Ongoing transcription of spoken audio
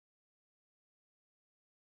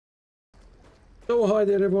So hi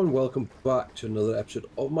there everyone, welcome back to another episode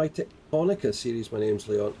of my Techtonica series. My name's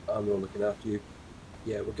Leon, I'm the one looking after you.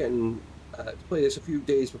 Yeah, we're getting to play this a few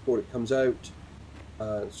days before it comes out,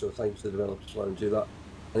 so thanks to the developers for allowing to do that.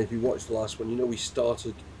 And if you watched the last one, you know we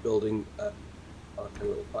started building our kind of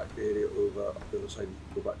little factory area over the other side.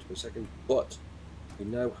 We'll go back to in a second, but we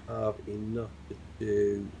now have enough to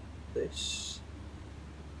do this.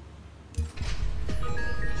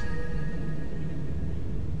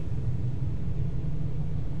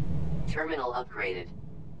 Terminal upgraded.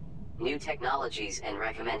 New technologies and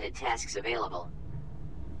recommended tasks available.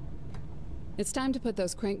 It's time to put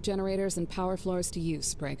those crank generators and power floors to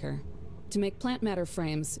use, Breaker. To make plant matter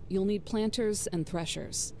frames, you'll need planters and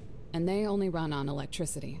threshers, and they only run on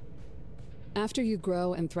electricity. After you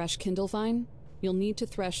grow and thresh Kindlevine, you'll need to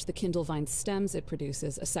thresh the Kindlevine stems it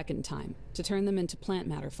produces a second time to turn them into plant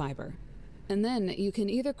matter fiber. And then you can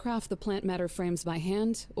either craft the plant matter frames by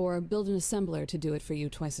hand or build an assembler to do it for you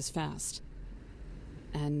twice as fast.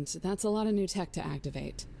 And that's a lot of new tech to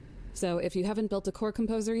activate. So if you haven't built a core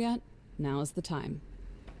composer yet, now is the time.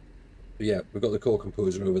 Yeah, we've got the core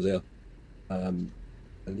composer over there. And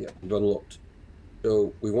yeah, we've unlocked.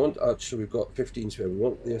 So we want, actually we've got 15 spare. We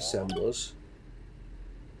want the assemblers.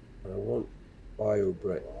 And I want bio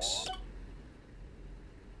bricks.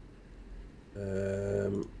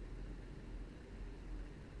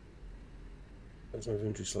 As my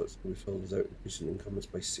inventory slots will be filled without increasing incomes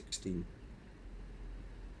by 16.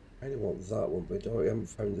 I kind of want that one, but I haven't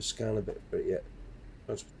found the scanner bit for it yet.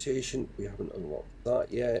 Transportation, we haven't unlocked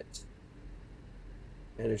that yet.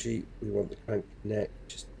 Energy, we want the crank connect,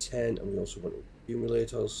 which is 10, and we also want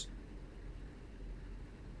accumulators.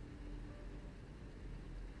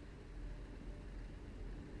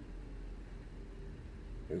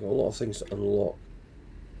 We've got a lot of things to unlock.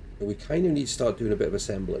 So we kind of need to start doing a bit of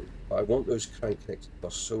assembling. But I want those crank connected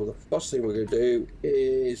first. So the first thing we're going to do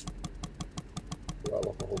is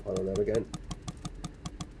rattle off the whole panel there again.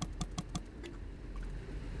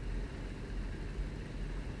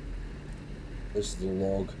 This is the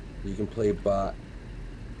log. You can play back.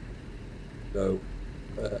 So,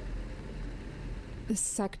 This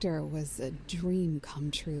sector was a dream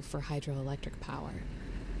come true for hydroelectric power.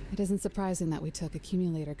 It isn't surprising that we took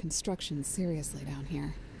accumulator construction seriously down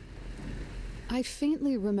here. I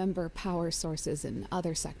faintly remember power sources in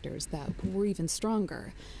other sectors that were even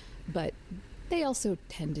stronger, but they also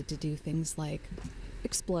tended to do things like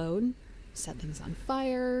explode, set things on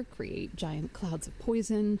fire, create giant clouds of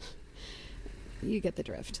poison. You get the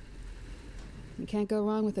drift. You can't go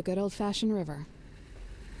wrong with a good old-fashioned river.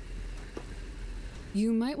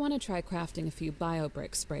 You might want to try crafting a few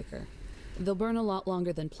bio-bricks, Breaker. They'll burn a lot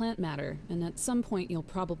longer than plant matter, and at some point you'll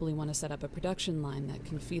probably want to set up a production line that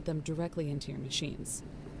can feed them directly into your machines.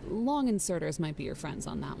 Long inserters might be your friends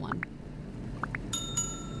on that one.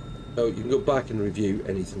 so you can go back and review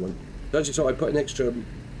anything. As you saw, I put an extra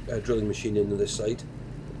drilling machine into this side.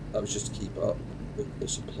 That was just to keep up with the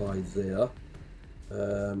supply there.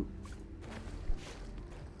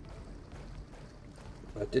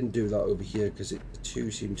 I didn't do that over here because the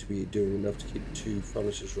two seem to be doing enough to keep 2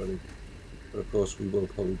 furnaces running. But of course we will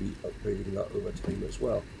probably be upgrading that over time as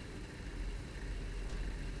well.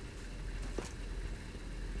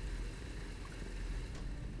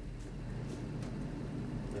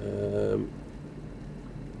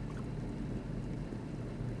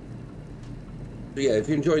 So yeah, if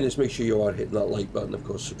you're enjoying this, make sure you are hitting that like button, of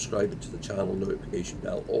course subscribing to the channel, notification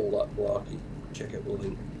bell, all that malarkey. Check out the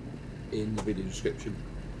link in the video description.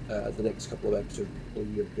 The next couple of episodes will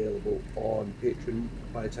be available on Patreon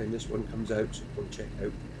by the time this one comes out, so go check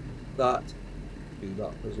out that. Do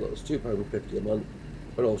that for as little as £2.50 a month,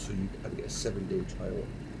 but also you can get a 7-day trial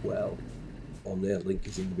as well on there. Link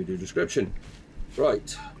is in the video description.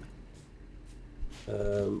 Right.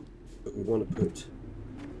 But we want to put...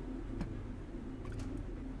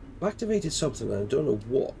 I've activated something and I don't know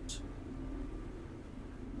what.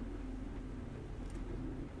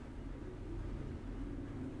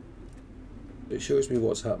 It shows me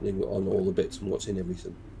what's happening on all the bits and what's in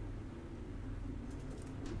everything.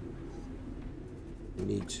 We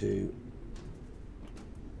need to...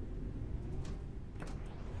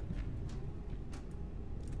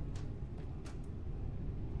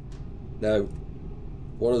 Now,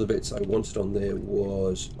 one of the bits I wanted on there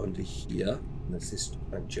was under here, and that's this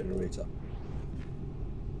crank generator.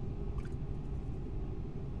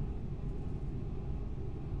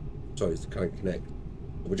 Sorry, it's the crank connect.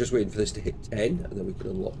 We're just waiting for this to hit 10 and then we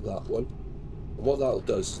can unlock that one. And what that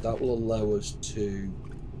does is that will allow us to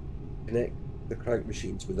connect the crank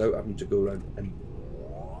machines without having to go around and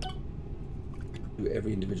do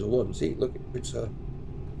every individual one. See, look, it's a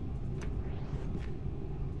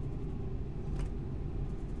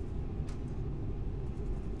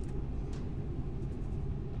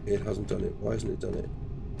Okay, it hasn't done it. Why hasn't it done it?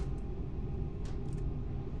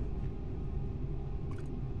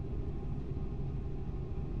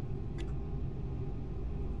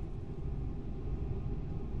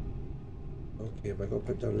 Okay, have I got to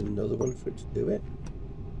put down another one for it to do it?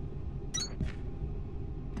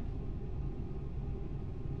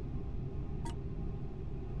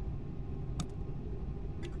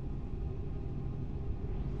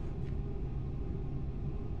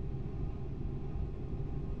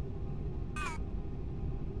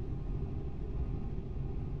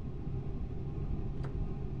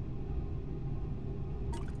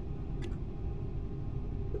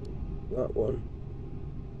 That one.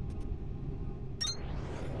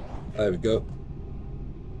 There we go.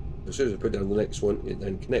 As soon as I put down the next one, it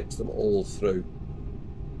then connects them all through.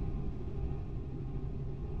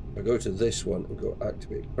 If I go to this one and go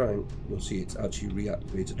activate crank, you'll see it's actually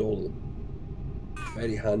reactivated all of them.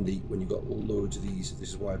 Very handy when you've got loads of these. This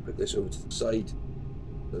is why I put this over to the side, so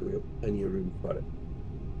that we have plenty of room for it.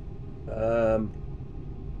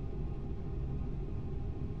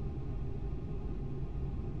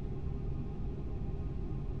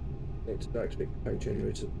 Next, activate crank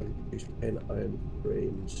generator and produce 10 iron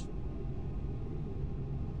frames.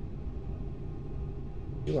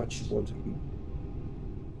 You actually want to keep.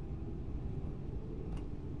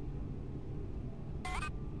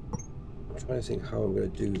 I'm trying to think how I'm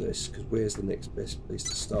going to do this, because where's the next best place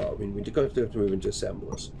to start? I mean, we're going to have to move into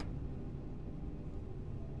assemblers.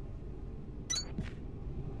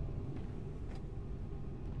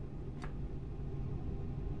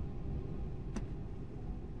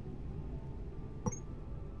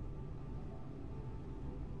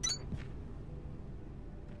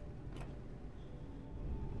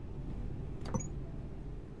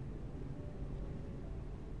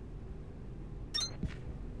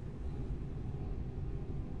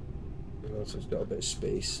 So it's got a bit of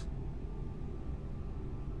space.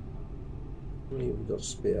 Only we've got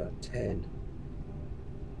spare 10.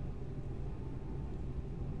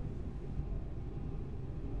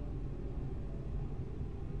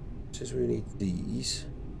 Says we need these.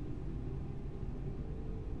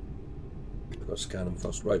 We've got to scan them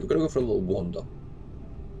first. Right, we're going to go for a little wander.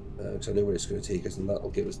 Because I know where it's going to take us, and that'll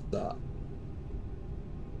give us that.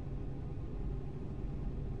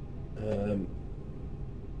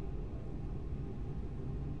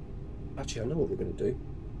 Actually, I know what we're going to do.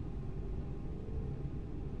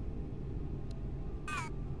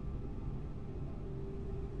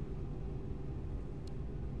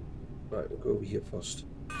 Right, we'll go over here first.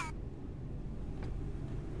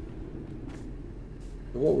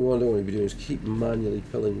 So what we don't want to be doing is keep manually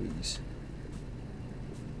filling these.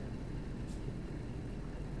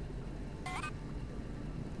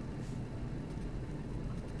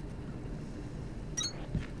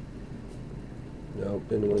 No,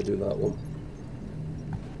 didn't want to do that one.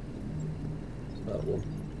 That one.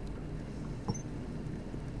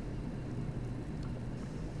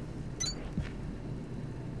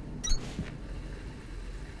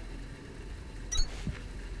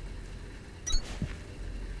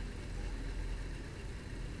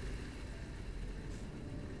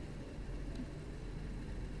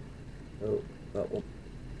 Oh, that one.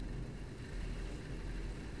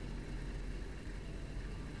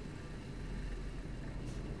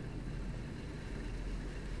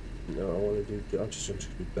 No, I want to do. I'm just going to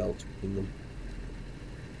do belt between them.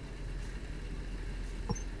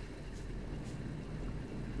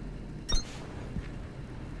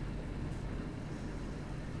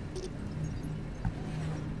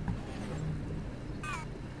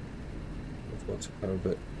 I've got to power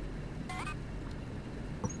bit.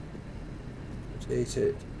 Rotate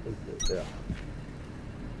it and put it there.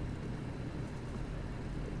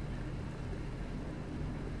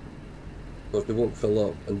 Of course, they won't fill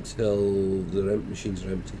up until the machines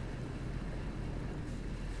are empty.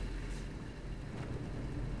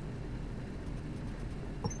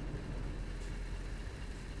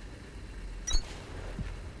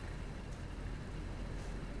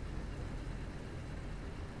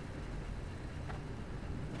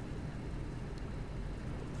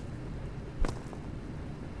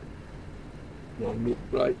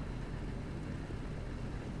 Right.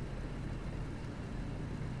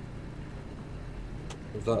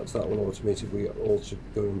 If that's that one automated, we are also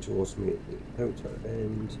going to automate the outer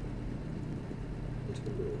end.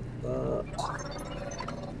 That.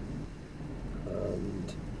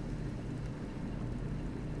 And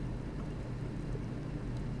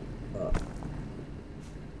that.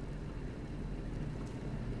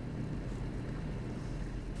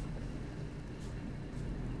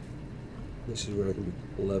 This is where I can be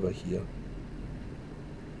clever here.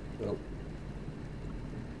 Well,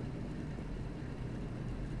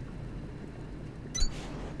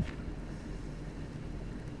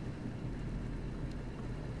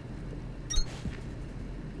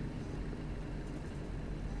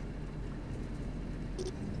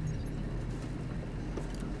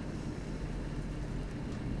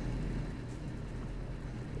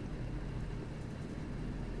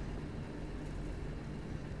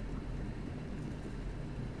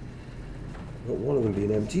 one of them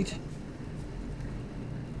being emptied.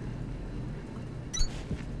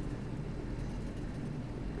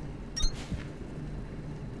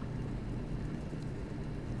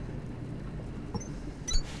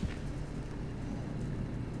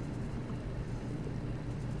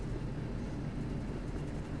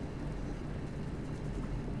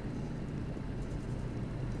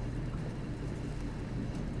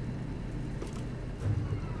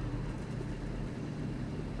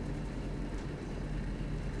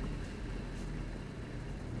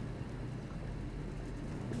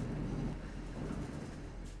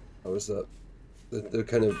 How was that? The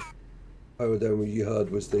kind of power down you had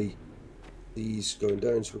was these going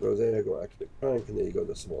down, so we go there, go activate crank, and there you go,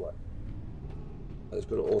 that's all that. And it's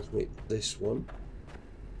going to automate this one.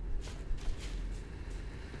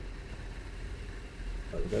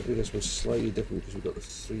 Right, we're going to do this one slightly different because we've got the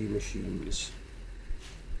 3 machines.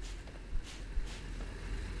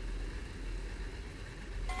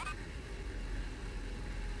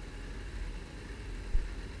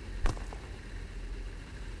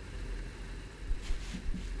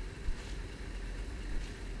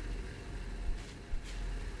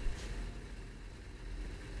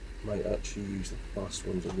 Might actually use the fast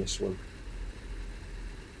ones on this one.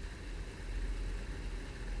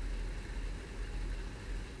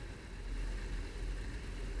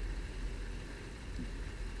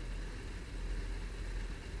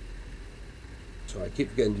 So I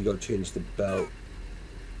keep forgetting you got to change the belt,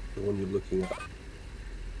 the one you're looking at.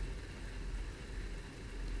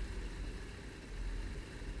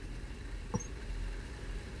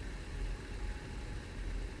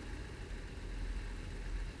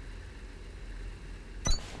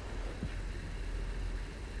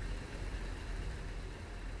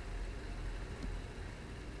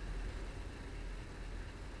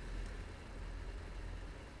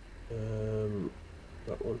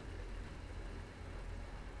 That one.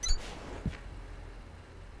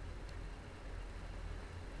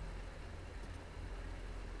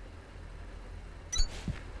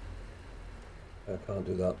 I can't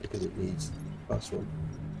do that because it needs the fast one.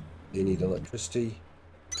 They need electricity.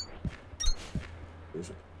 There's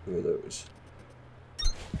a few of those.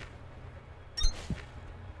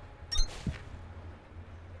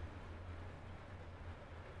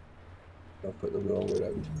 I'll put them all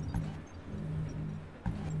around.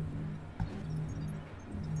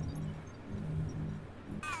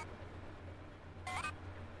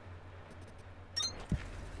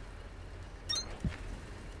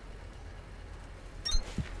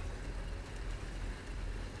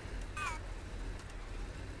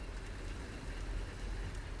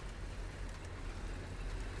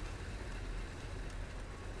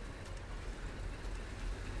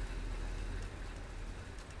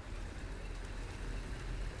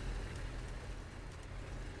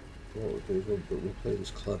 What we'll do is we'll play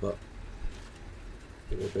this clever,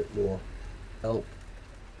 give it a bit more help.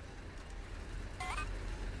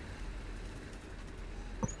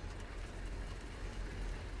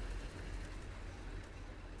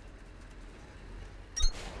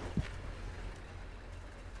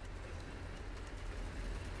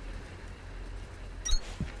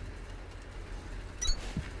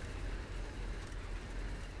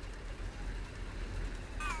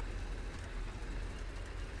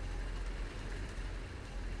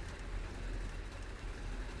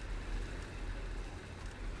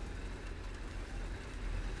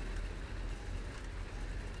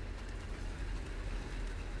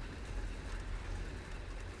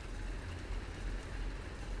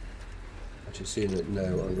 Actually seeing it now,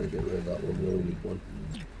 I'm going to get rid of that one, we only need one.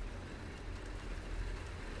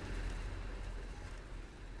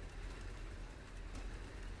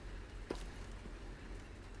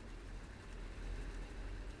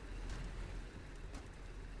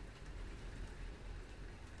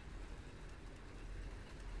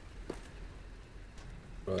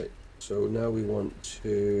 Right, so now we want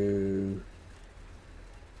to...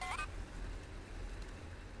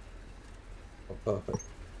 Oh, perfect.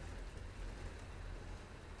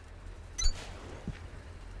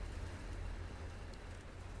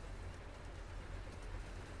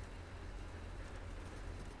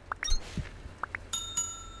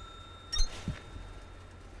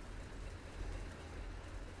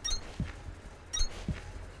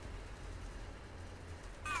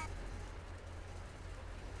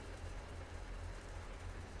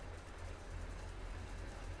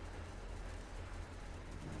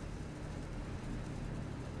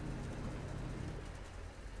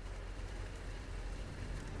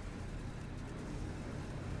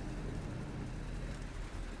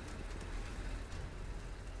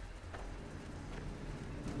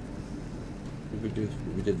 we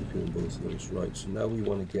did the fuel in both of those. Right, so now we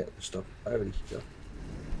want to get the stuff out of here.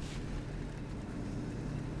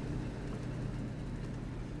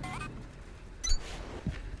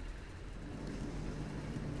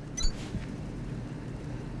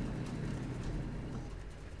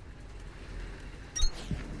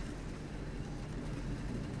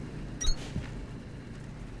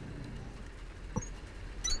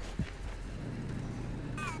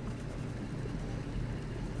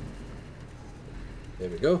 There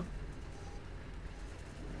we go.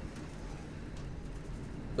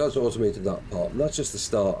 That's automated that part, and that's just the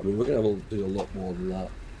start. I mean, we're going to have to do a lot more than that.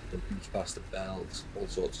 Huge faster belts, all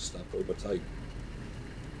sorts of stuff over time.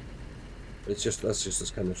 But that's just this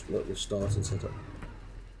kind of little starting setup.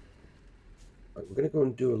 Right, we're going to go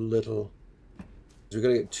and do a little. So we're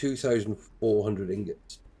going to get 2,400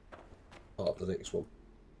 ingots. Part of the next one.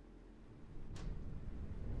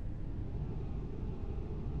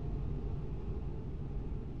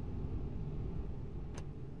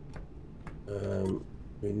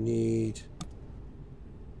 We need.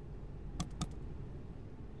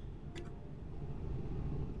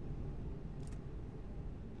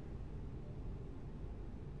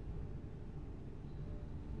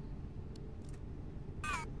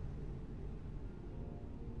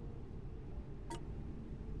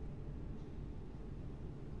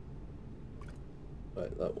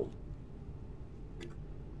 Right, that one.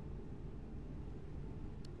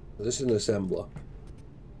 So this is an assembler.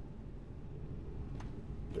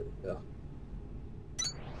 Yeah.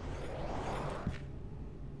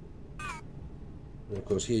 And of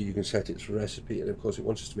course here you can set its recipe, and of course it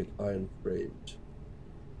wants us to make iron frames.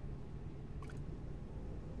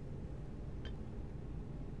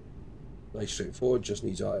 Nice, straightforward, just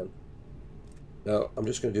needs iron. Now I'm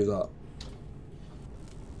just going to do that.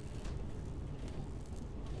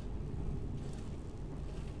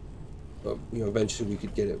 But you know, eventually we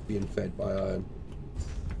could get it being fed by iron.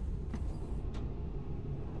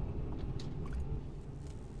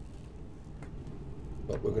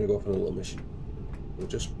 But we're going to go off on a little mission. We'll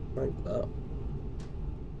just crank that.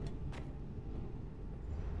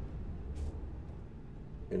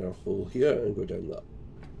 In our hole here and go down that.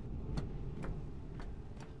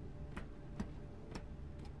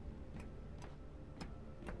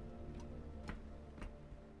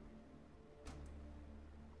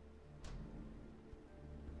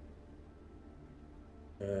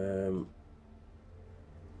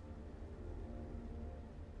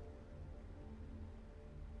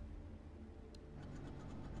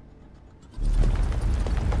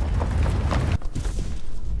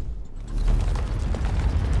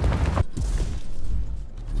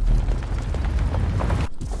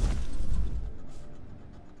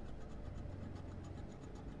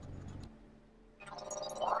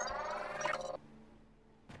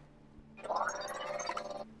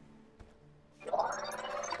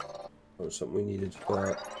 Something we needed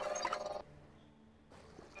for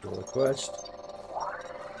the quest.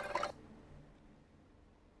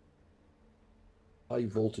 High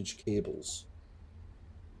voltage cables.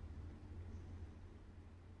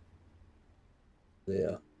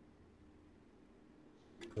 There.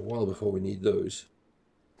 A while before we need those.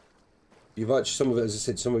 You've actually, some of it, as I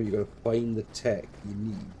said, some of you got to find the tech you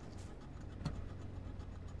need.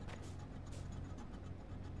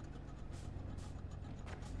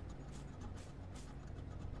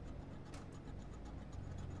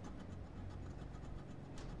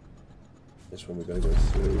 This one we're going to go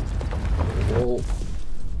through the wall.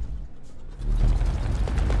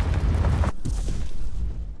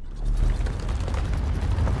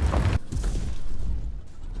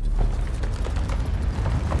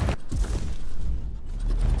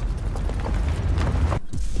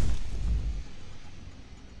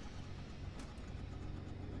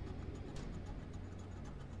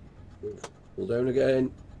 Pull down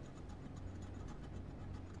again.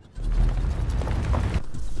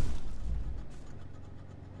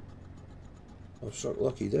 I've struck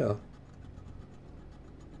lucky there.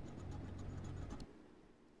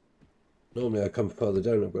 Normally I come further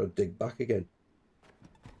down, I've got to dig back again.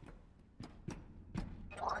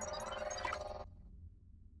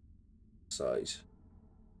 Size.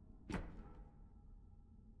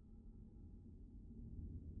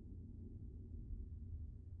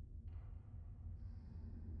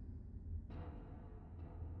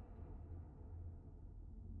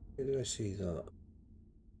 Where did I see that?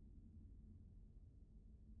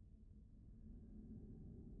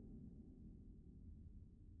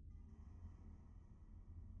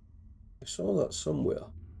 I saw that somewhere.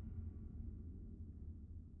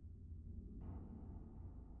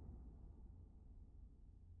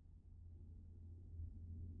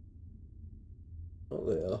 Not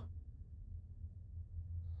there.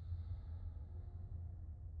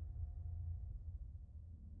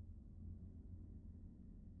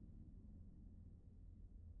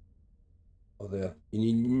 Oh, there. You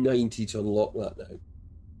need 90 to unlock that now.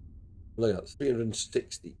 Look at that,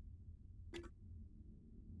 360.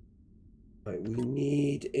 Right, we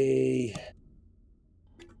need a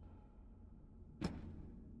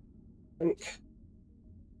tank.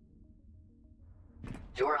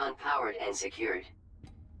 Door unpowered and secured.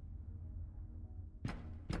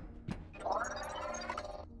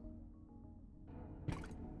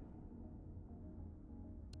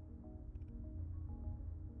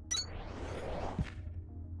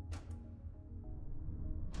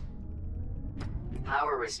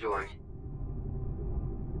 Power restored.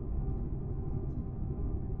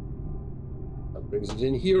 That brings it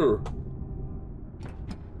in here.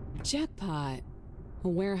 Jackpot. A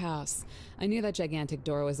warehouse. I knew that gigantic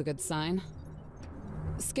door was a good sign.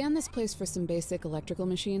 Scan this place for some basic electrical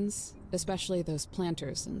machines, especially those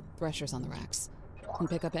planters and threshers on the racks, and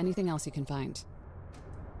pick up anything else you can find.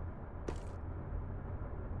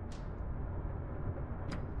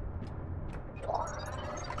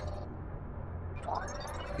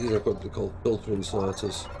 These are what they call filter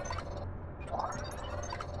inserters.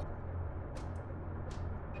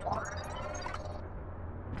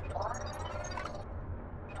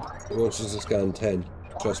 It wants us to scan 10.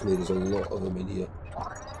 Trust me, there's a lot of them in here.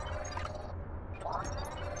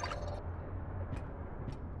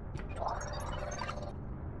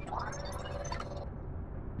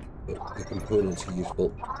 But the components are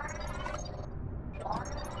useful.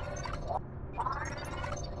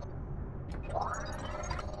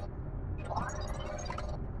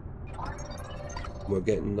 We're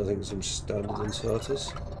getting, I think, some standard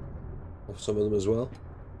inserters of some of them as well.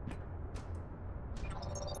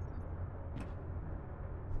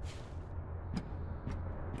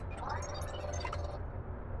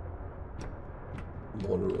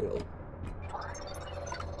 Monorail.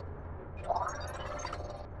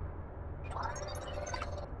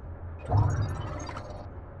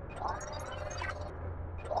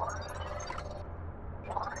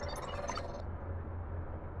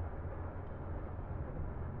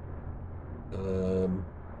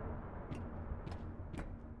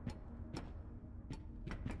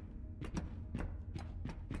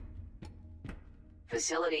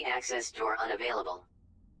 Facility access door unavailable.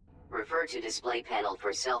 Refer to display panel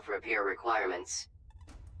for self-repair requirements.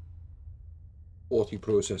 40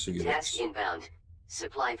 processor units. Task inbound.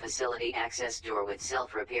 Supply facility access door with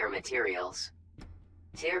self-repair materials.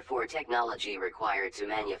 Tier 4 technology required to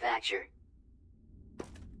manufacture.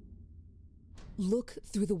 Look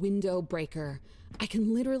through the window, Breaker. I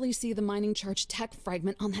can literally see the mining charge tech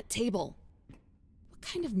fragment on that table. What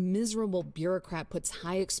kind of miserable bureaucrat puts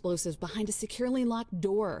high explosives behind a securely locked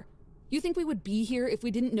door? You think we would be here if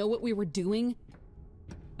we didn't know what we were doing?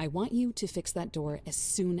 I want you to fix that door as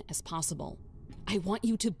soon as possible. I want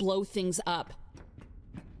you to blow things up.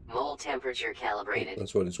 Mold temperature calibrated.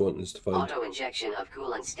 That's what it's wanting us to find. Auto injection of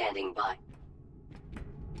coolant standing by.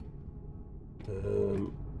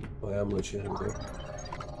 I am legit. Here we go.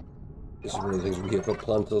 This is one of the things we hear about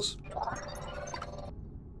planters,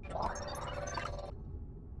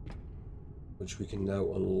 which we can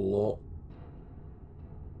now unlock.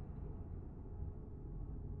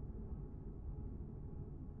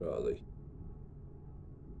 Where are they?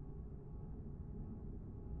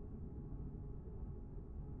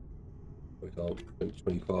 We can't.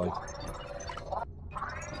 25.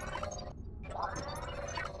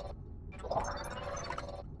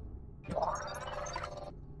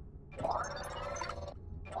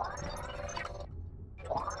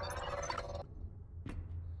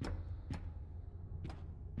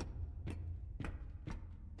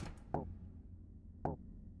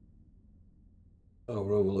 Oh,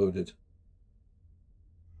 we're overloaded.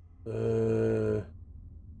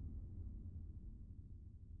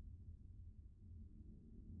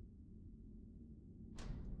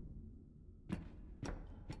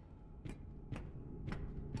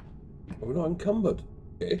 We're not encumbered.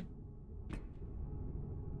 Okay.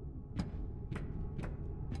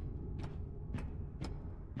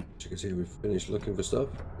 As you can see, we've finished looking for stuff.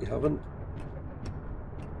 We haven't.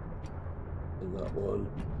 And that one.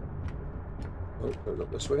 Oh, going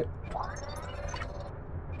up this way.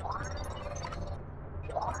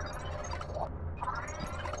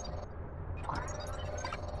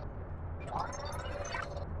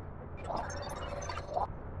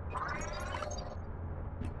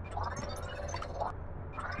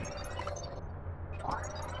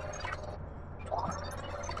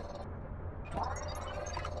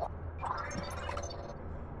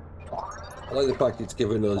 I like the fact it's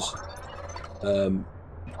given us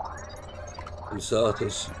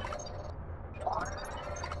inserters.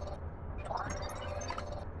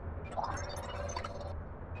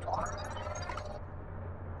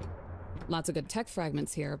 Lots of good tech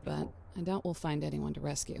fragments here, but I doubt we'll find anyone to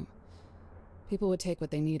rescue. People would take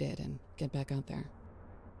what they needed and get back out there.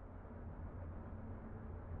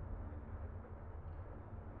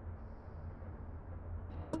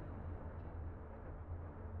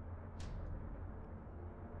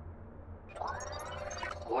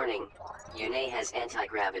 Warning. Yune has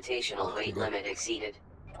anti-gravitational weight limit exceeded.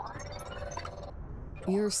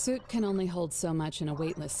 Your suit can only hold so much in a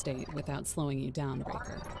weightless state without slowing you down,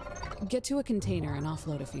 Breaker. Get to a container and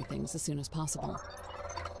offload a few things as soon as possible.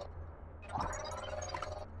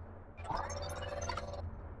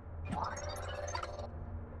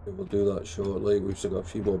 We'll do that shortly. We've still got a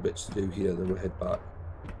few more bits to do here, then we'll head back.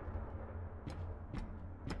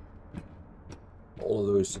 All of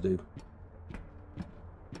those to do.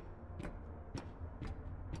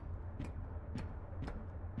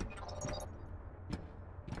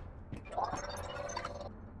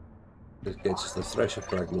 This gets us the thresher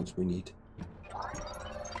fragments we need.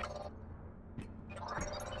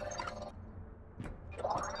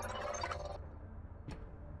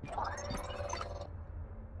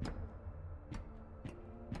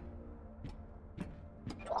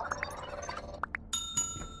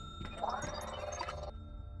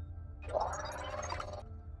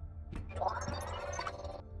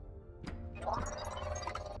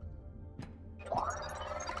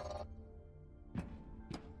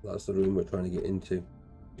 That's the room we're trying to get into. You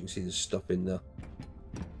can see there's stuff in there.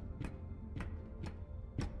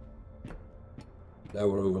 Now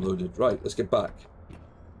we're overloaded. Right, let's get back.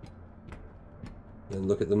 And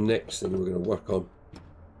look at the next thing we're going to work on.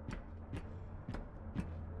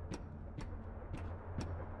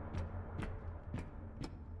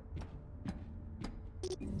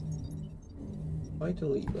 Why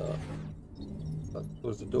delete that? That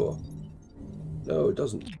close the door. No, it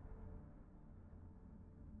doesn't.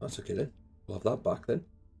 That's okay then. We'll have that back then.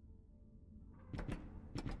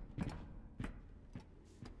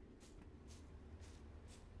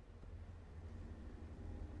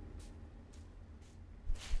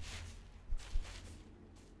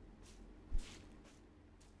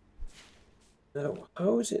 Now,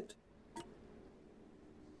 how is it?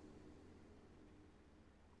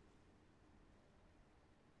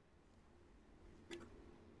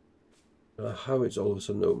 How it's all of a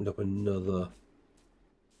sudden opened up another.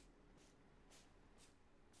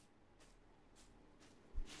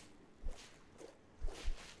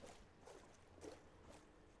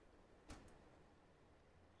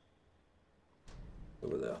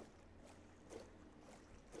 Over there.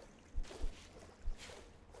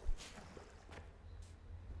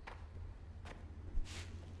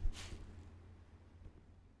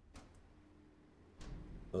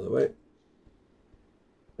 Other way.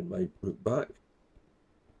 And my route back.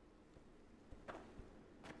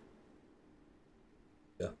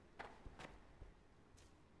 Yeah.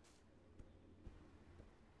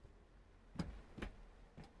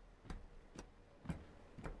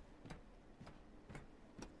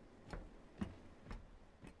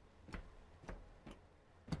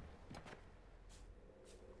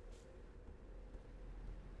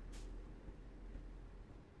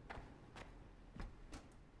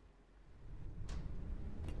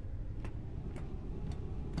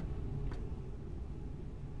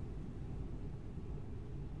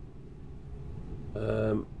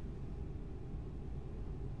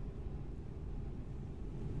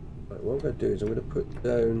 Right, what I'm going to do is I'm going to put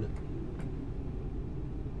down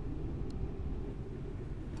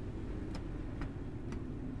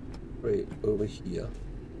right over here.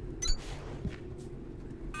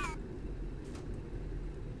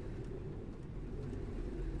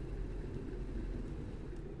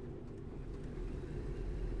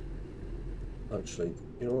 Actually,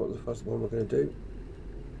 you know what the first one we're going to do?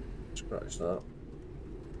 Scratch that.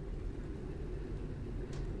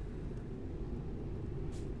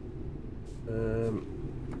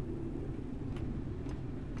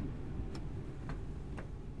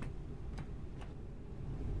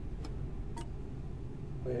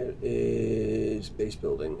 Where is base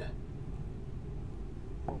building?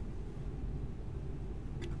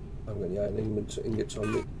 I've got the iron ingots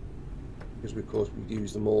on me because of course we've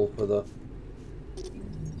used them all for the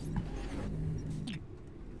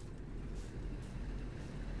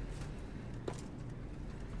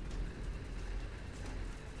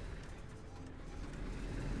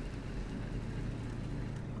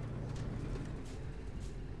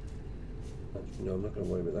no, I'm not going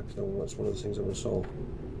to worry about that because that's one of the things I want to solve.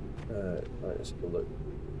 Right, let's have a look.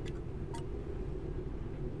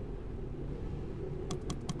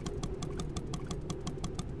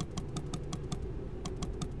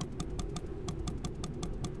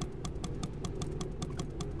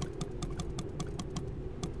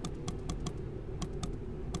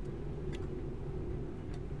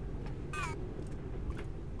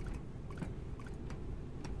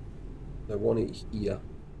 I want it here.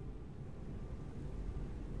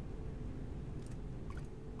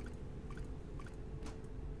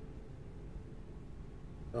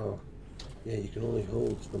 Oh, yeah, you can only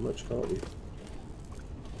hold so much, can't you?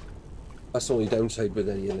 That's the only downside with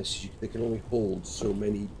any of this. They can only hold so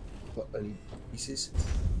many pieces.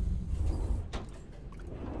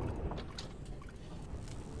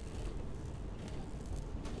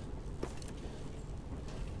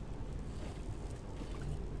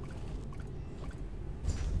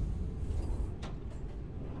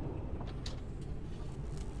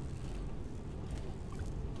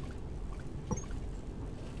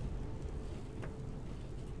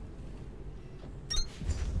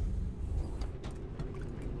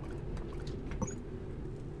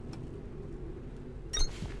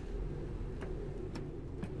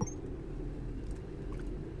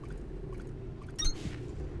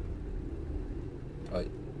 Right,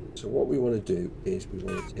 so what we want to do is we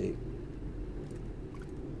want to take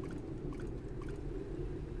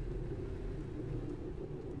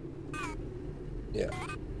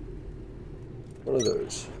one of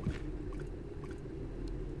those.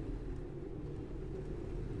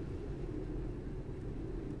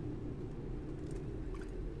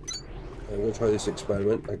 I'm going to try this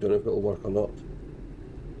experiment. I don't know if it'll work or not.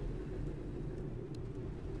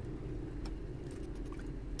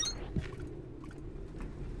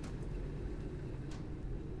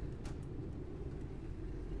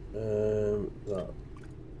 That.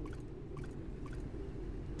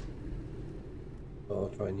 Oh, I'll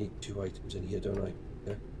try and need 2 items in here, don't I?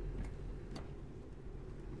 Yeah.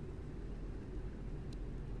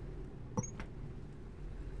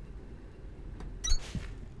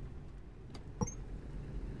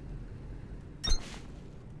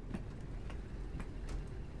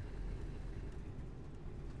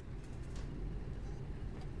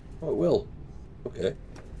 Oh, it will. Okay.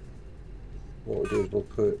 What we'll do is we'll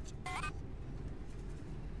put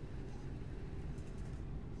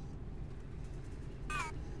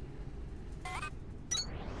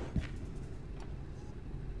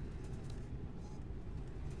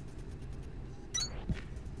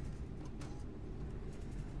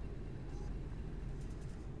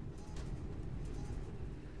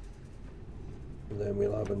and then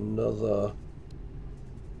we'll have another.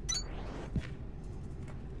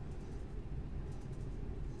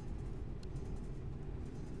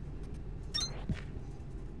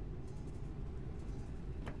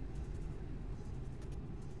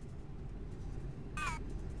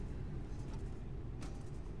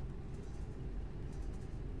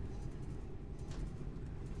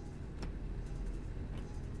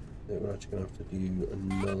 We're actually going to have to do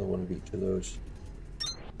another one of each of those.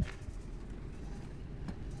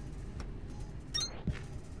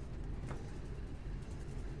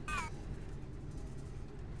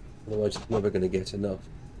 Otherwise it's never going to get enough.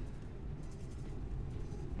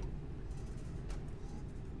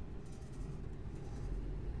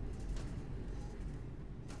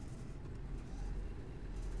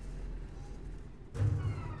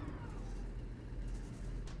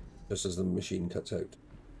 Just as the machine cuts out.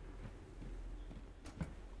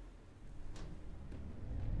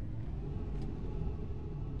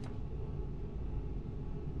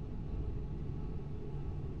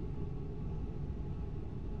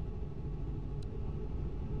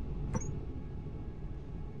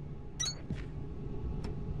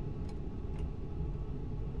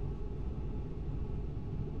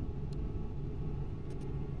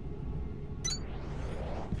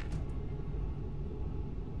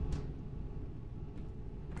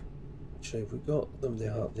 Have we got them? They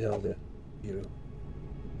are there. Here.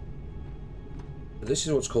 This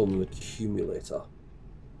is what's called an accumulator,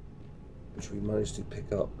 which we managed to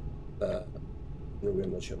pick up. No, we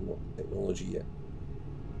haven't actually unlocked technology yet.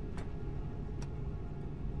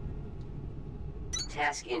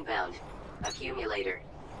 Task inbound. Accumulator.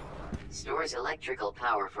 Stores electrical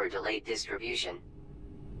power for delayed distribution.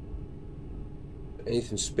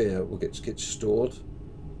 Anything spare will get stored.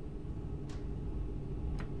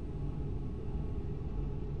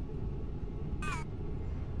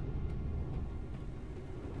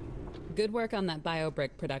 Good work on that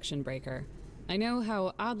biobrick production breaker. I know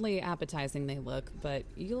how oddly appetizing they look, but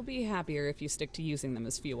you'll be happier if you stick to using them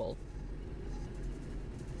as fuel.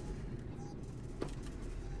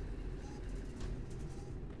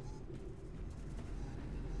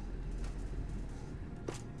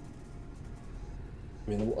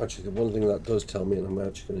 mean, actually, the one thing that does tell me, and I'm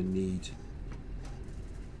actually going to need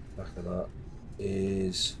back of that,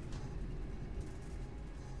 is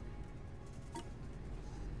I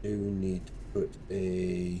do need to put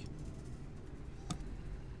a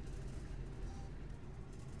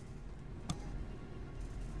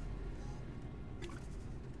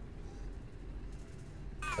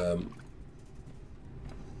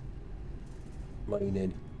mine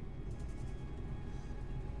in.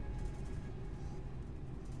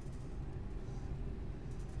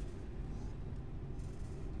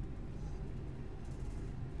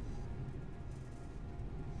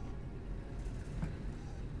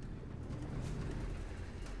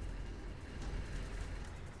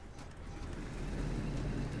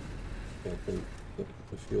 I think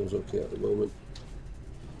the fuel's okay at the moment.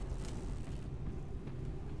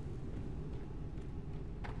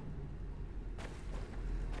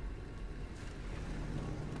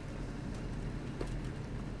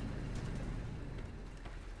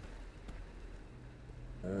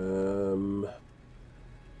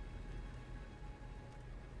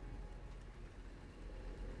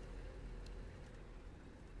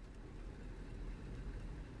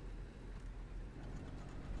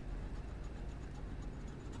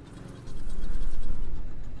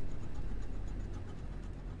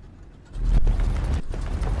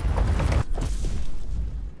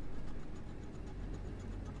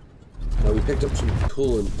 Now we picked up some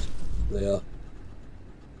coolant there.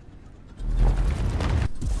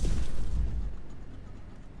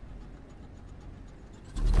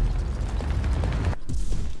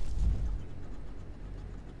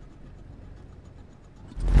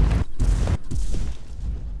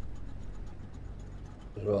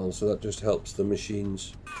 As well, so that just helps the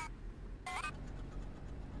machines.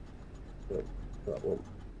 Right, that one.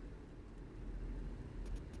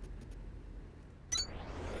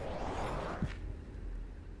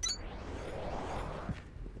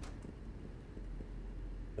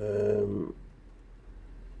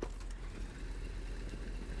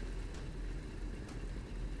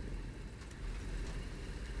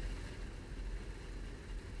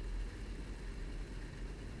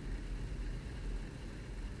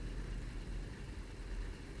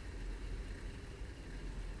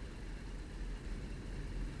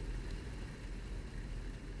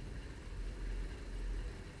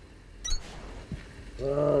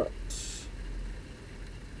 That.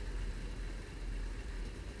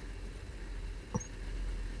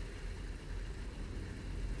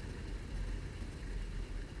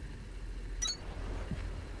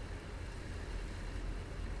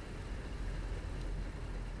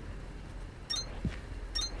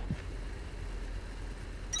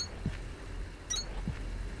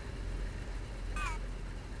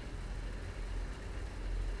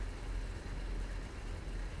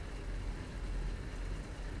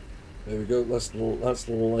 There we go, that's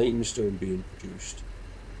the limestone being produced.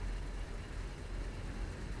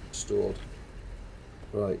 Stored.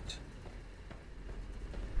 Right.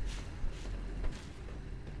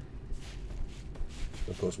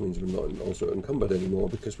 Of course means we're not also encumbered anymore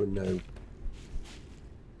because we're now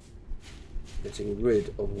getting rid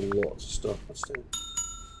of lots of stuff. That's still.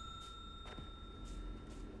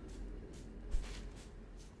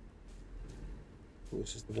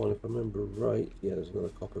 This is the one, if I remember right. Yeah, there's another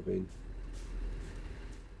copper vein.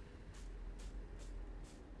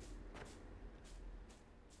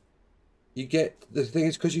 You get, the thing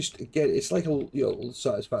is, because you get, it's like a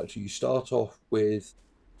Satisfactory. You start off with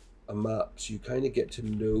a map, so you kind of get to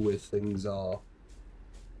know where things are.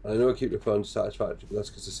 And I know I keep referring to Satisfactory, but that's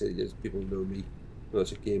because I say people know me.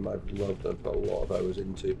 It's a game I've loved and put a lot of hours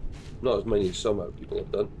into. Not as many as some other people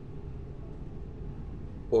have done.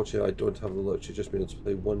 Fortunately, I don't have the luxury of just being able to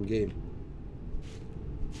play one game.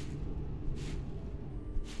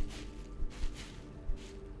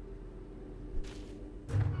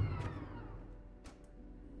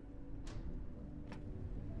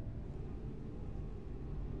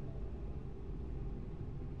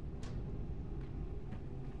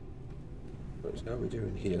 Right, so how are we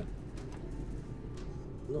doing here?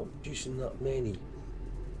 Not producing that many.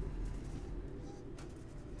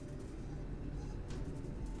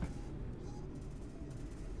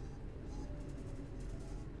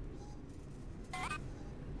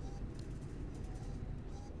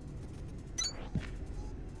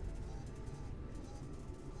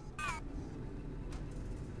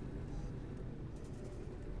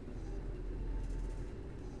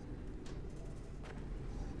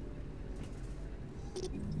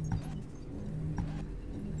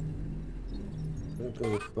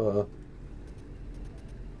 Go for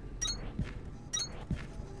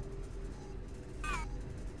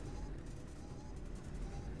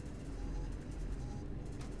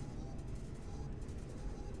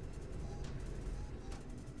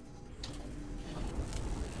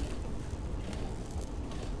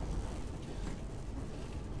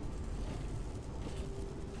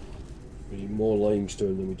more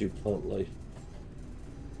limestone than we do plant life.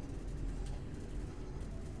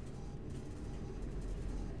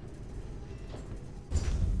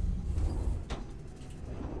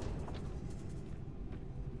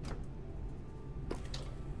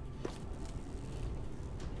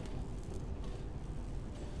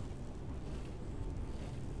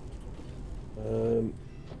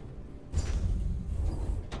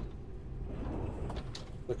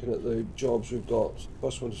 Looking at the jobs we've got,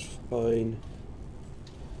 first one's fine.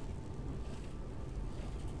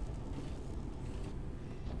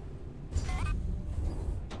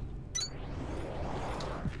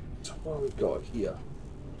 So what have we got here?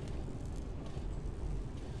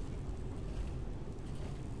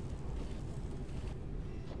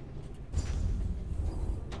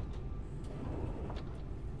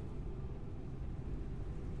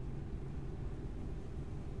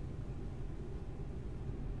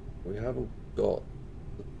 We haven't got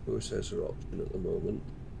the processor option at the moment.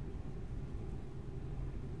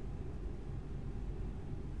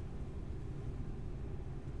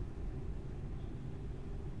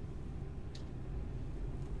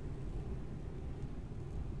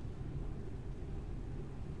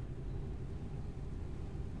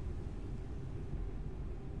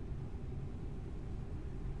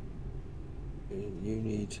 And you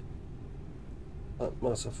need that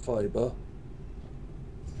mass of fibre.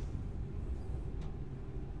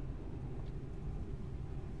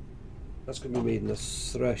 That's going to be made in a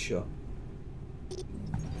thresher.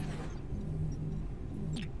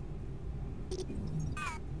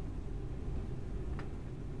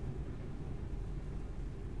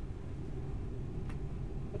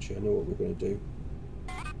 Actually, I know what we're going to do.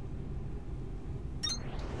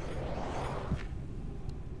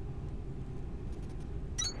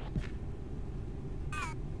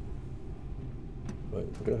 Right,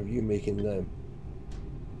 we're going to have you making them.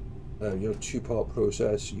 Your two-part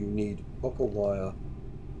process, you need copper wire.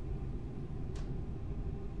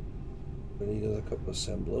 We need another couple of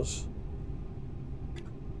assemblers.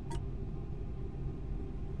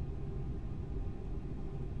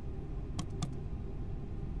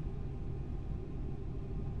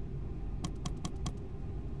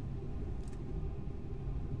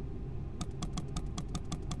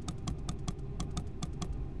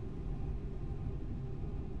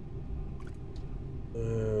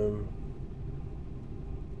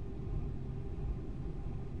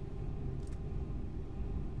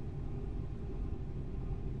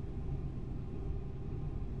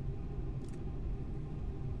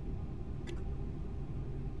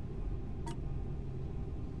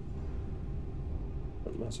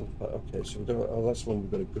 Massive, okay, so we're gonna, oh, that's one we're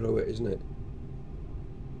going to grow it, isn't it?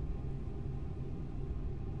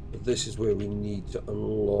 But this is where we need to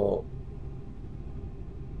unlock.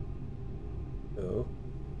 Oh.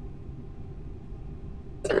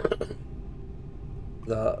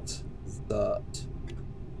 that.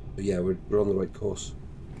 So yeah, we're on the right course.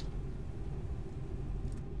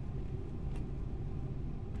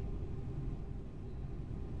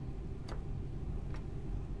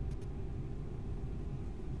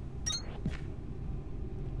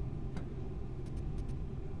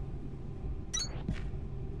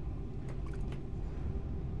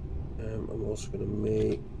 I'm also going to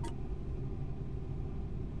make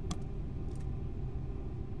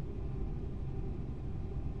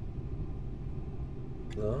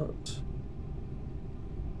that.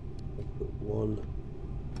 I'll put one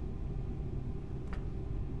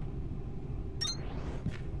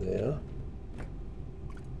there.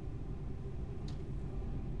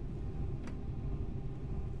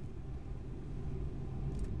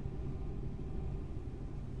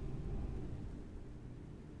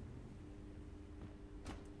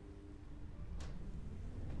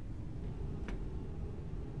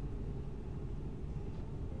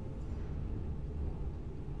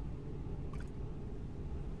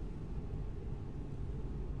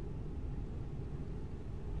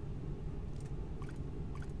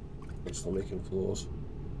 Still making floors.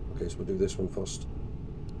 Okay, so we'll do this one first.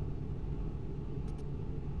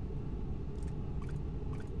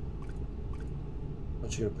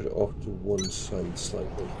 Actually, I'll put it off to one side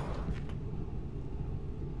slightly.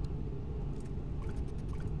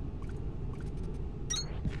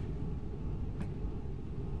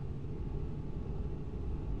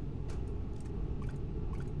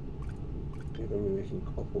 Okay, then we're making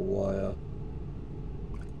copper wire.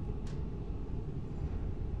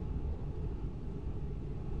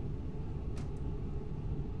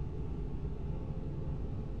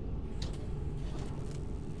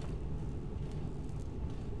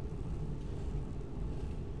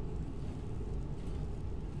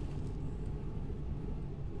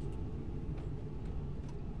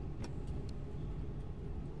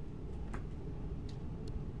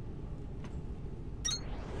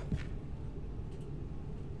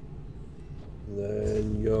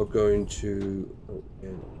 are going to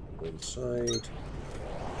inside.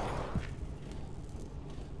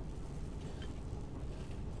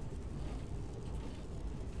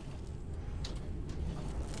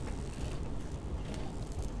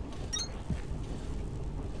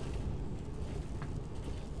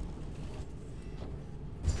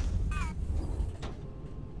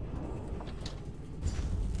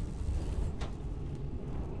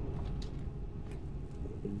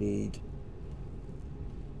 Need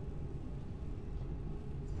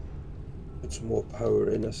put some more power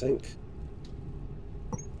in, I think.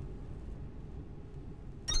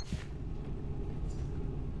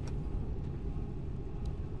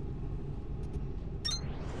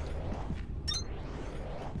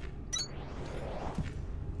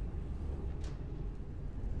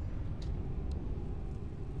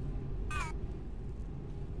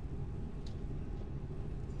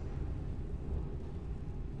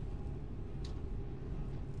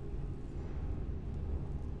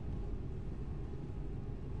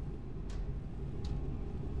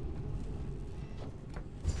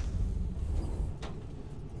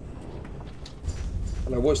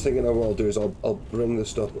 And I was thinking what I'll do is I'll bring the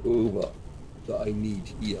stuff over that I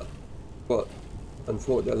need here. But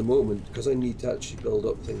unfortunately at the moment, because I need to actually build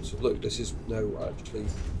up things, so look, this is now actually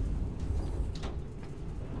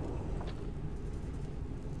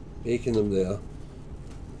making them there.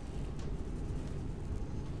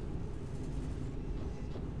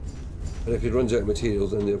 And if it runs out of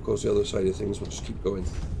materials, then of course the other side of things will just keep going.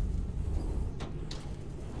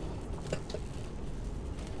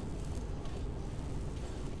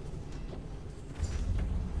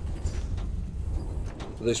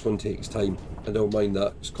 This one takes time. I don't mind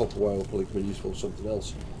that, because copper wire will probably come in useful for something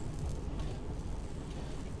else.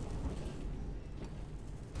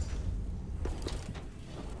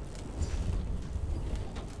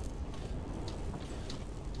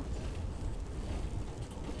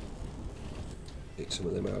 Take some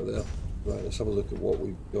of them out of there. Right, let's have a look at what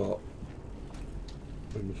we've got.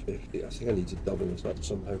 150. I think I need to double this up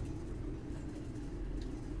somehow.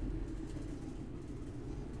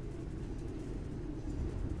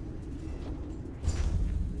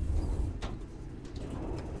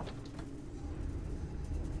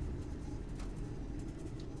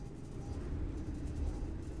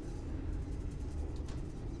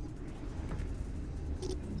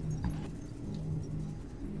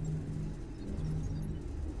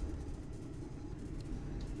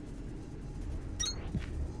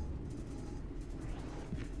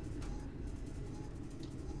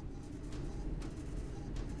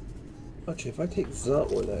 Actually, if I take that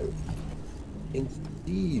one out, in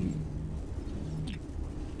theory,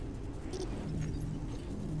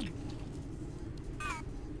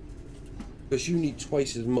 because you need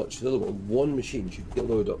twice as much as the other one machine should get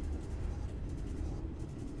loaded up.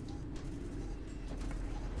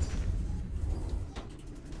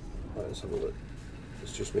 Right, let's have a look.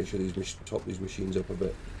 Let's just make sure these top these machines up a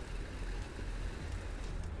bit.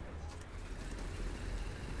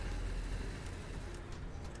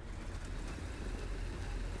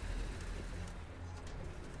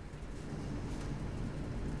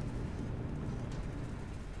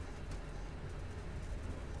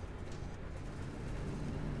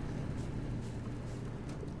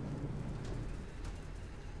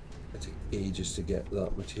 Ages to get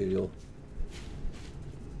that material.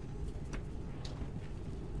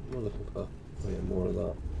 I'm looking for more of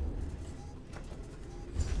that.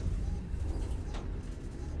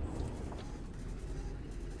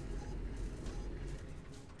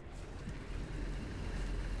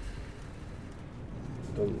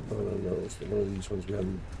 I don't know, it's one of these ones we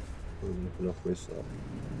haven't enough with that.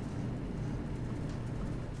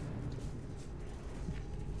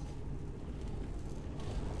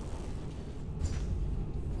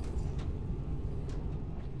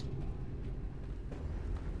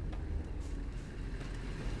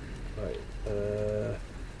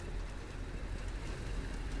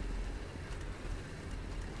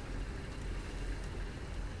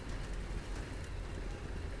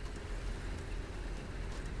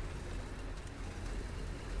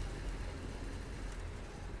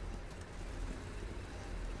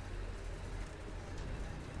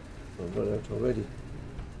 I've run out already.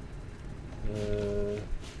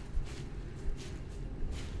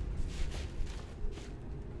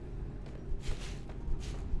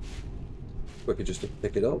 Quicker just to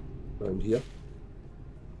pick it up around here.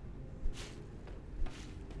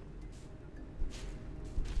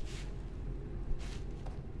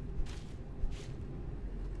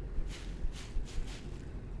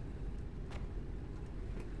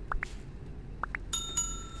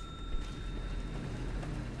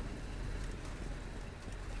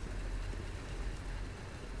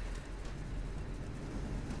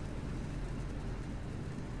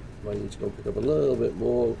 Might need to go pick up a little bit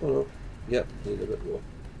more. Oh no. Yep, need a bit more.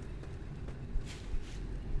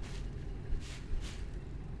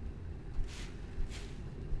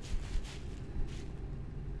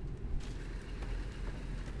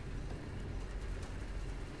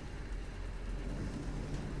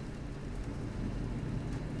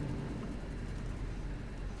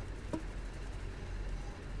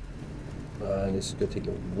 And it's going to take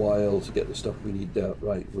a while to get the stuff we need there.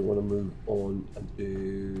 Right, we want to move on and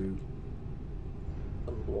do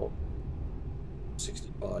what?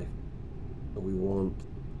 65. So we want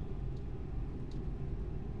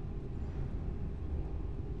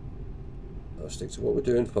let's stick to what we're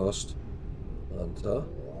doing first. Planter.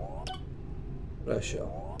 Pressure.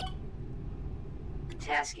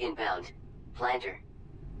 Task inbound. Planter.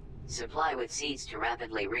 Supply with seeds to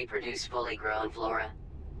rapidly reproduce fully grown flora.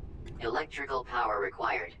 Electrical power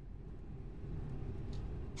required.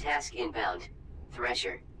 Task inbound.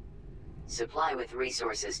 Thresher. Supply with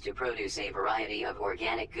resources to produce a variety of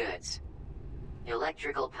organic goods.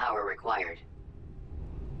 Electrical power required.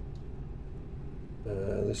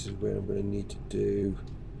 This is where I'm going to need to do.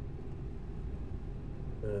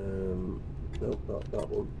 Nope, not that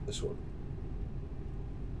one. This one.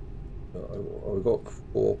 I've got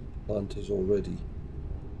 4 planters already.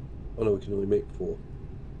 Oh no, we can only make 4.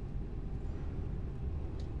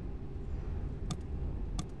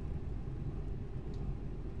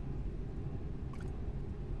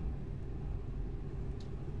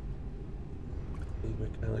 Need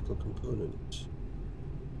mechanical components.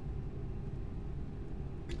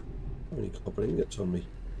 How many copper ingots on me?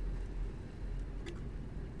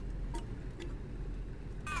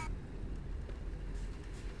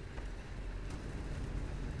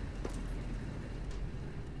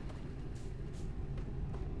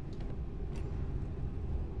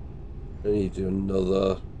 I need to do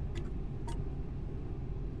another.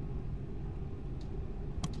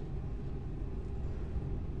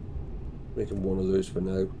 Making one of those for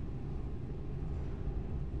now.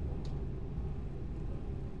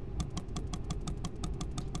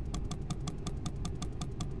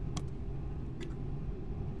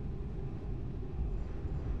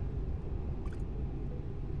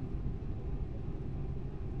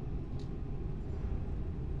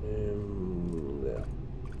 There.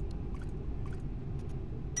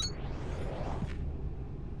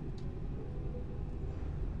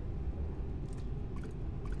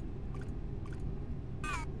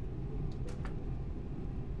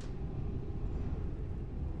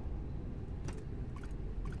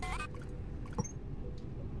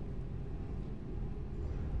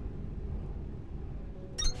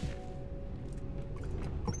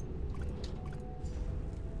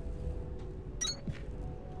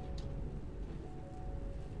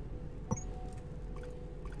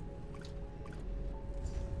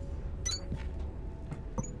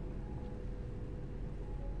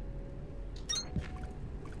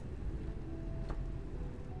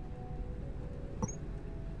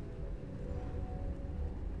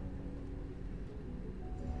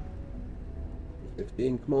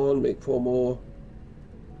 Come on, make 4 more.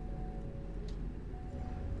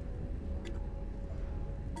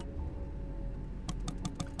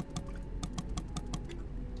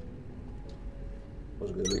 I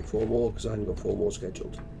wasn't going to make 4 more because I hadn't got 4 more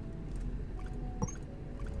scheduled.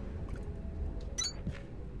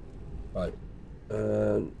 Right.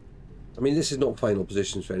 I mean, this is not final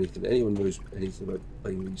positions for anything. Anyone knows anything about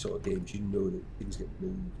playing these sort of games, you know that things get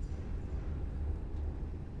moved.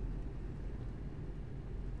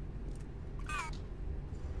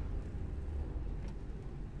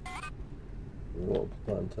 What a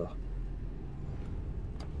planter.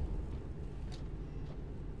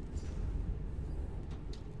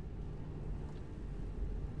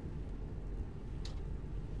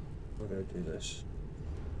 We're going to do this.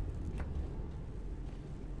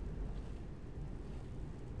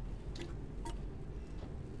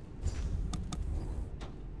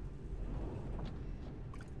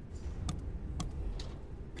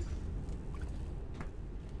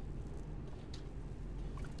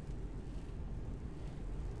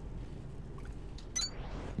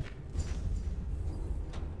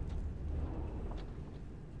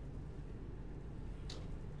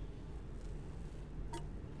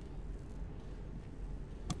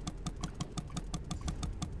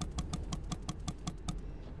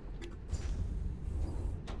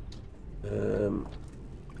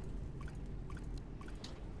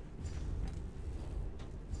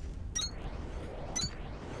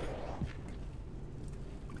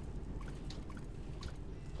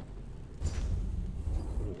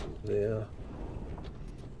 There.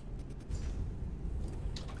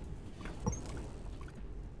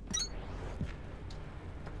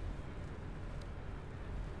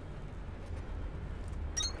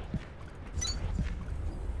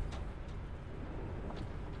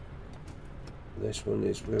 this one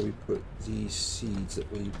is where we put these seeds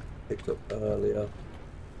that we picked up earlier.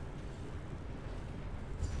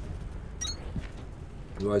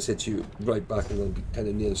 I said to you right back in the kind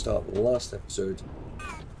of near the start of the last episode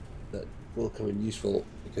that will come in useful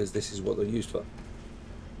because this is what they're used for.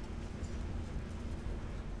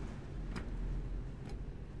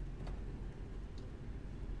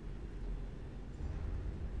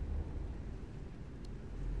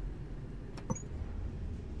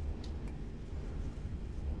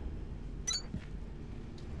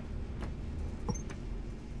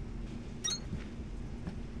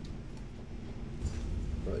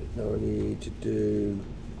 Right, now I need to do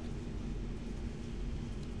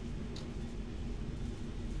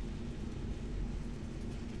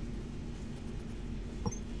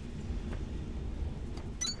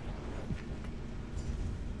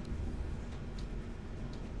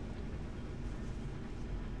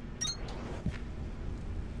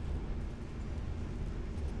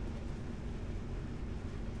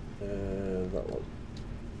that one.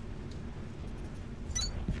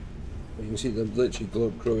 You can see them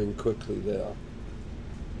literally growing quickly there.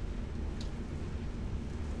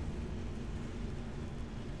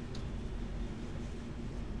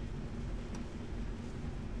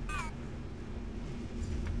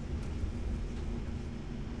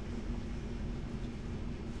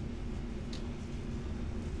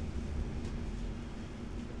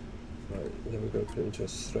 Right, then we're going to put it into a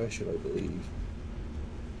thresher, I believe.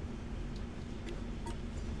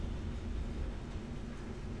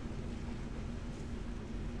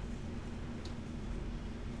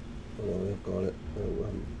 Oh, I've got it. Oh, I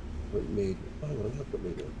haven't made. Oh, I have got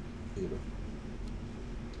made it. You know.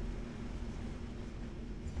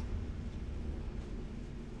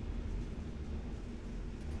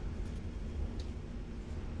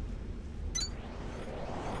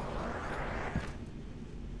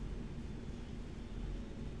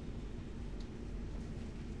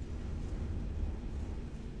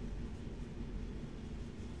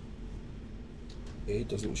 It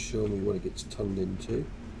doesn't show me what it gets turned into.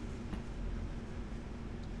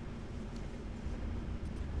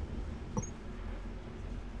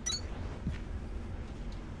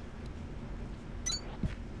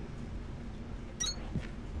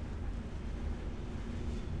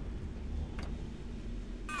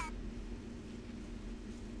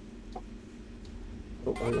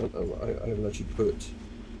 Oh, hang on. Oh, I haven't actually put.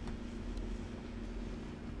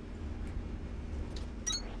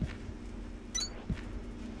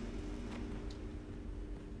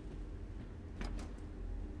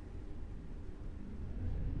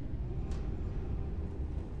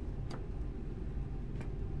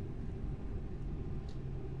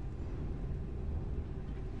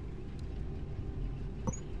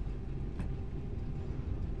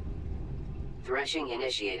 Threshing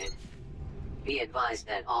initiated. Be advised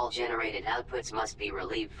that all generated outputs must be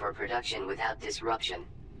relieved for production without disruption.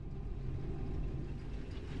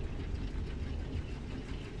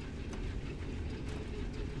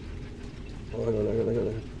 Oh, hang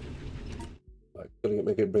on. Right, gotta get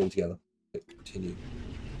my good brain together. Okay, continue.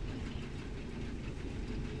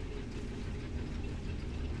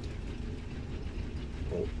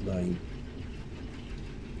 Oh, 9.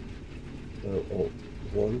 Oh,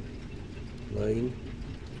 1, 9.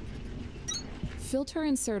 Filter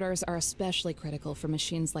inserters are especially critical for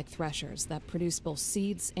machines like threshers that produce both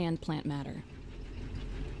seeds and plant matter.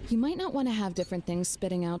 You might not want to have different things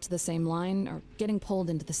spitting out to the same line or getting pulled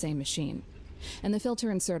into the same machine. And the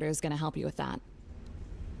filter inserter is going to help you with that.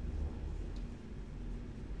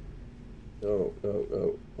 No.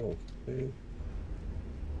 Okay.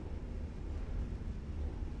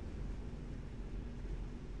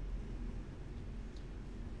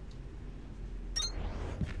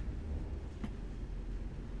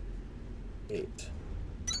 Eight.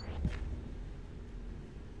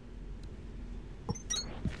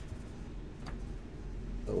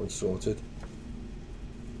 That one's sorted.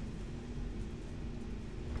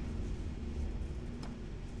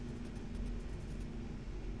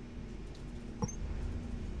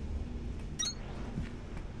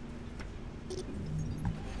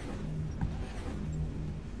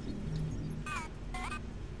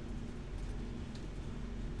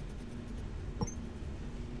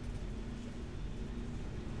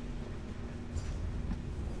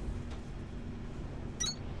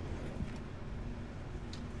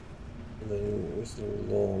 And then where's the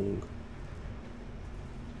long?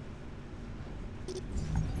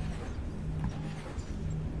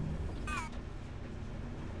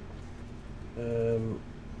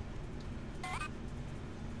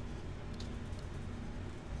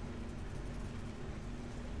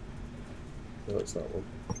 No, it's that one.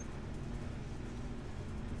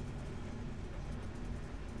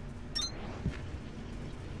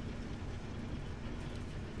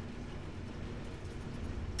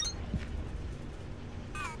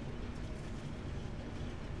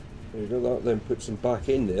 There you go, that then puts them back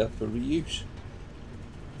in there for reuse.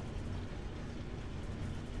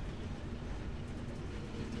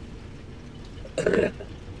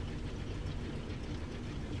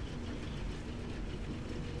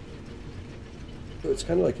 So it's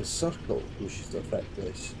kind of like a circle, which is to affect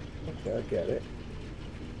this. Okay, I get it.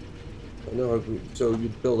 I know. So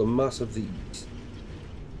you'd build a mass of these.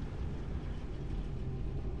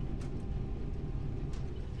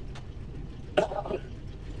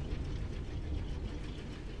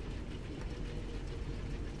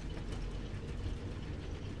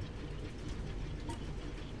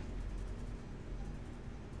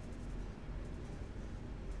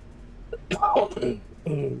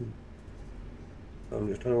 I'm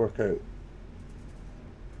just trying to work out.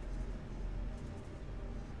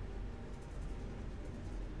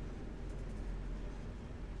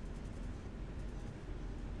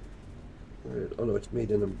 Oh no, it's made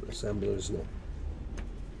in an assembler, isn't it?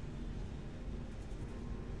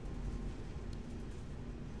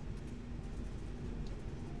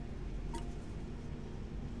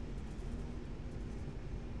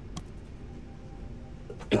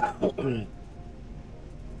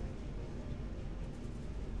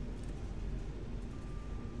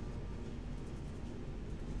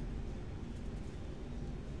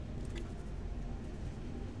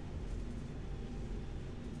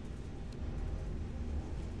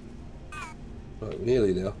 Right, we're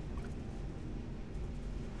nearly there.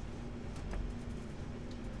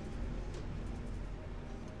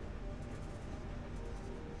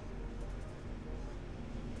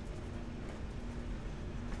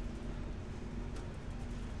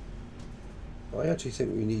 I actually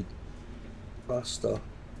think we need faster.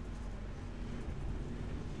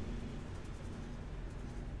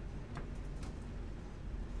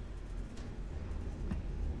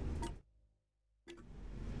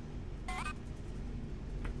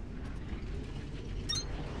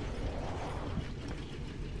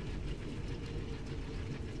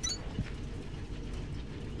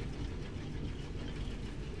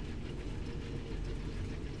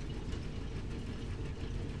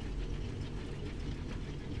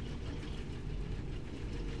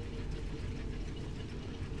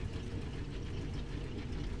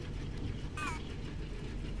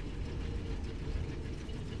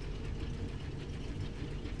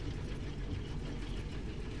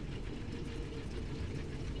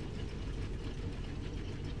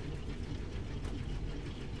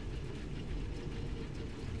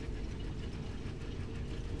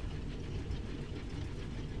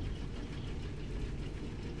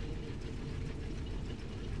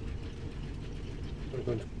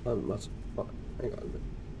 We're going to plant mass. Oh, hang on a minute.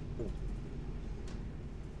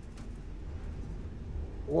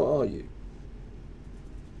 What are you?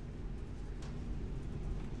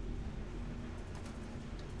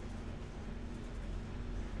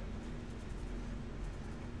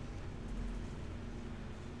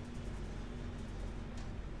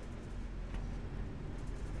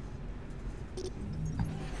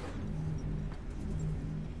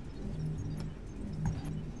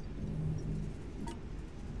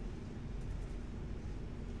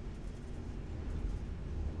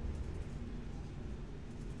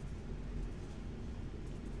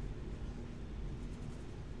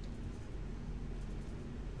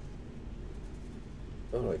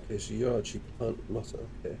 Alright, okay, so you're actually plant matter,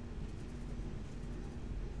 okay.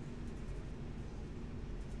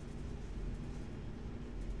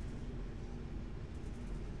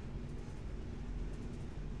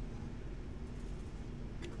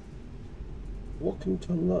 What can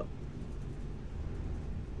turn that?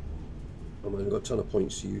 Oh man, I've got a ton of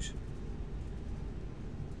points to use.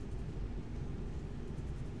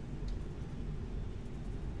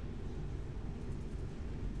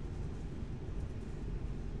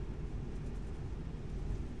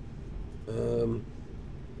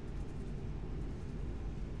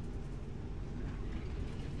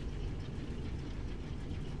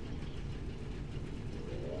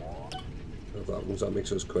 That one, that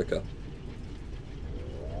makes us quicker.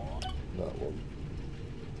 That one.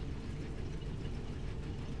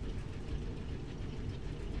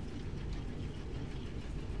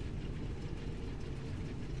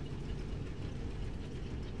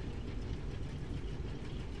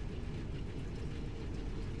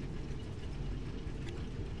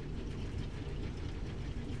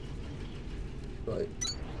 Right.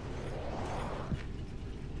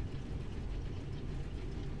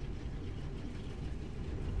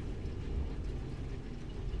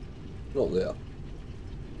 Not there.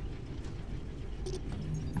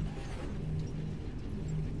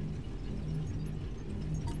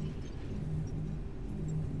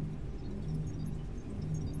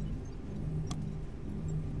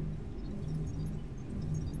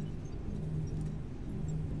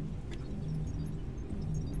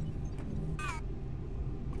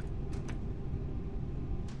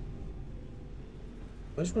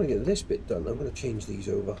 I just want to get this bit done. I'm going to change these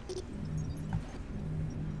over.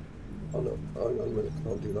 Oh no, hang on a minute, I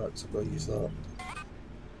can't do that because I've got to use that.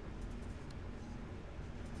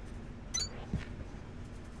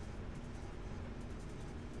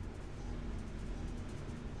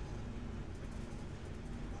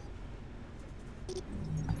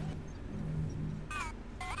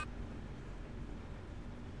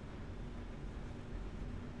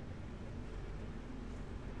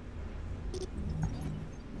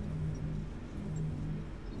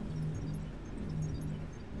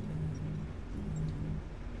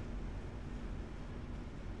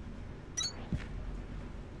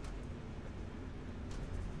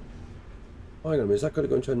 Hang on a minute, is that going to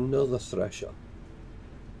go into another thresher?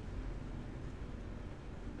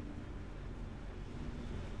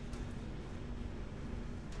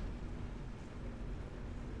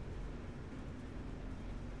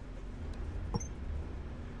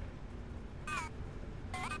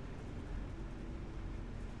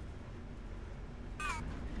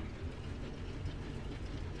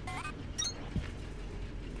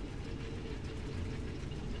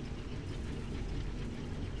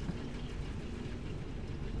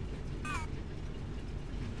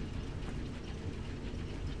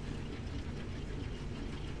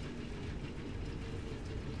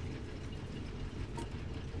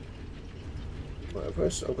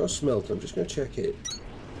 Right, I've got a smelter, I'm just going to check it.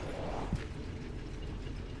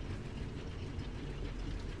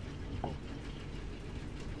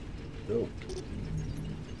 No.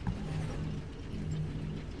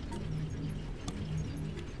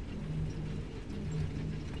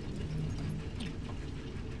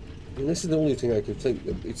 And this is the only thing I can think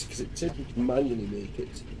of. It's because it said we can manually make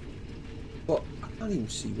it. But I can't even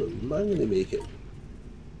see where we manually make it.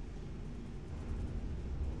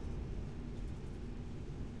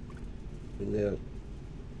 In there.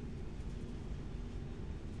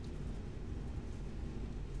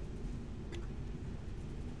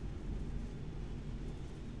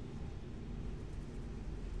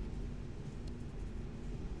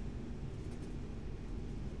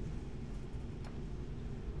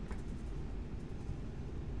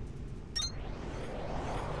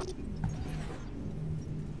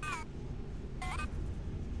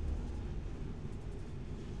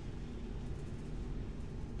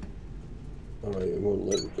 Alright, it won't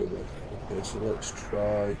let me go there. Okay, so let's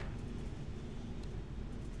try.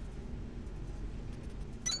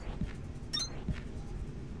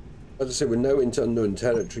 As I say, we're now into unknown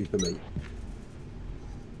territory for me.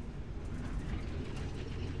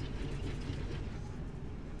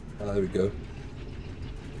 Ah, there we go.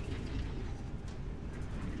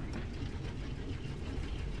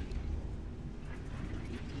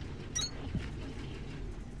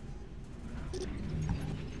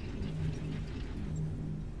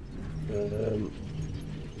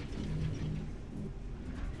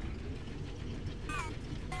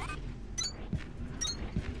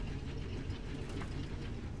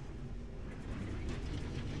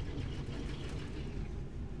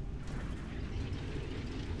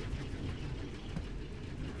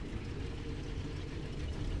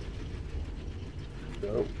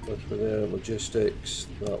 No, that's for there, logistics,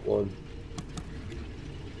 that one.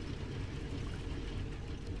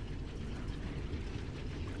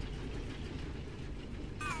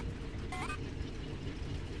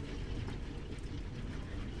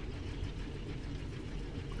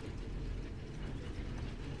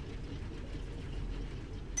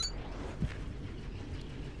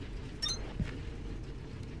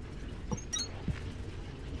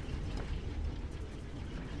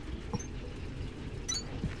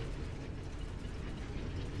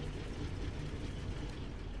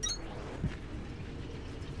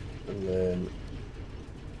 And then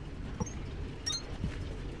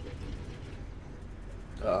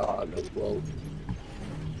no, well,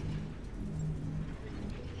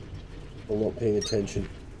 I'm not paying attention.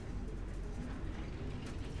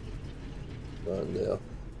 And there.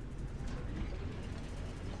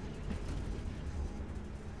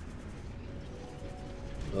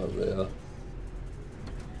 That there.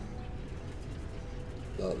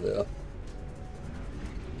 That there.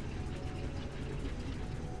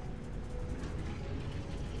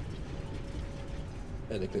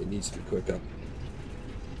 Technically, it needs to be quicker.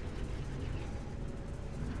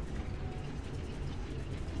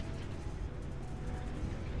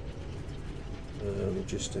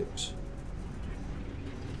 Logistics.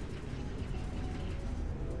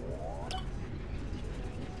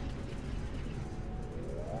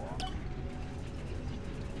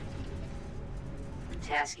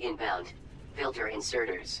 Task inbound. Filter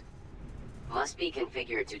inserters. Must be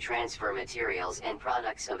configured to transfer materials and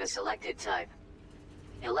products of a selected type.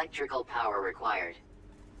 Electrical power required.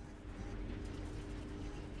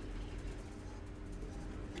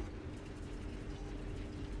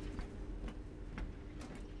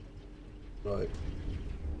 Right.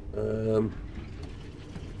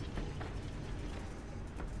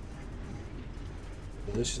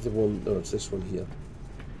 This is the one. No, it's this one here.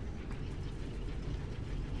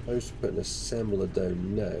 I was putting an assembler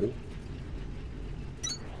down now.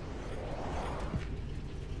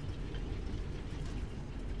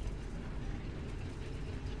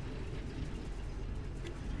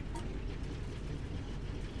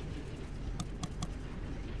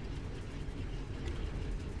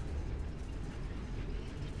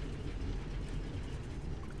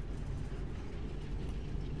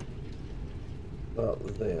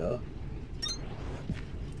 That there.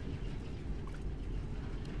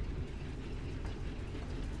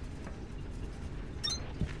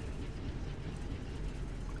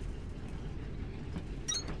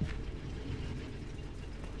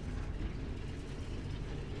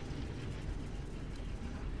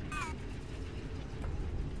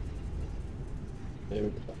 There we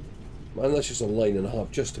go. Man, that's just a line and a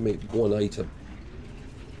half just to make one item.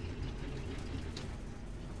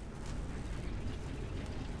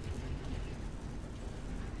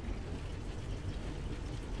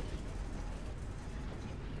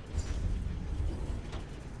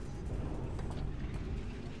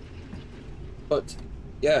 But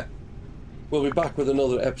yeah, we'll be back with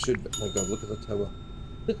another episode. Oh my god, look at the tower.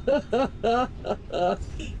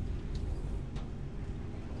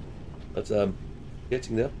 But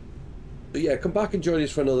getting there. But yeah, come back and join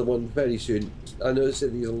us for another one very soon. I know these are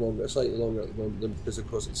longer, slightly longer at the moment because of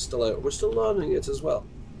course it's still out. We're still learning it as well.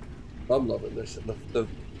 I'm loving this.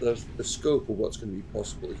 The scope of what's going to be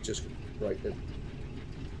possible is just right now.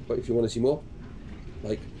 But if you want to see more,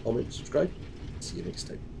 like, comment, subscribe. See you next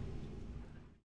time.